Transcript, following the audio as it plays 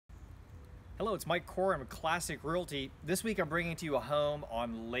Hello, it's Mike Korin with Classic Realty. This week I'm bringing to you a home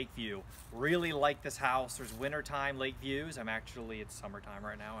on Lakeview. Really like this house. There's wintertime lake views. It's summertime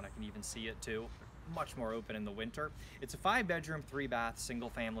right now and I can even see it too. Much more open in the winter. It's a 5-bedroom, 3-bath,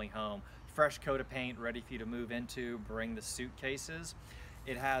 single-family home. Fresh coat of paint, ready for you to move into. Bring the suitcases.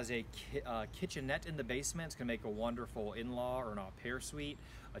 It has a kitchenette in the basement. It's gonna make a wonderful in-law or an au pair suite.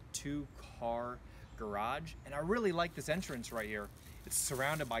 A 2-car garage. And I really like this entrance right here. It's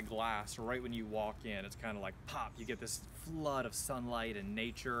surrounded by glass right when you walk in. It's kind of like pop, you get this flood of sunlight and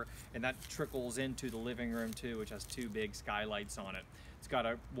nature, and that trickles into the living room too, which has 2 big skylights on it. It's got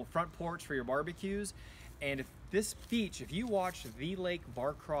a front porch for your barbecues. And if you watch the Lake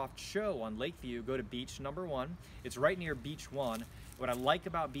Barcroft show on Lakeview, go to beach number 1. It's right near beach 1. What I like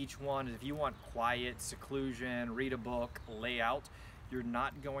about beach 1 is if you want quiet, seclusion, read a book, lay out, you're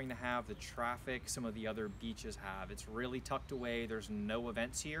not going to have the traffic some of the other beaches have. It's really tucked away. There's no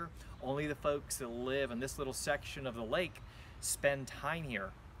events here. Only the folks that live in this little section of the lake spend time here.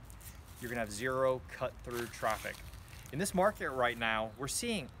 You're gonna have 0 cut-through traffic. In this market right now, we're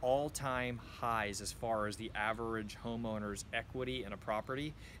seeing all-time highs as far as the average homeowner's equity in a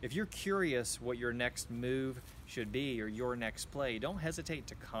property. If you're curious what your next move should be or your next play, don't hesitate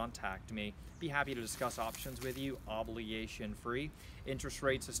to contact me. Be happy to discuss options with you, obligation-free. Interest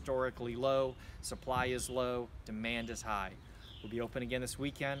rates historically low, supply is low, demand is high. We'll be open again this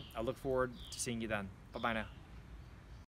weekend. I look forward to seeing you then. Bye-bye now.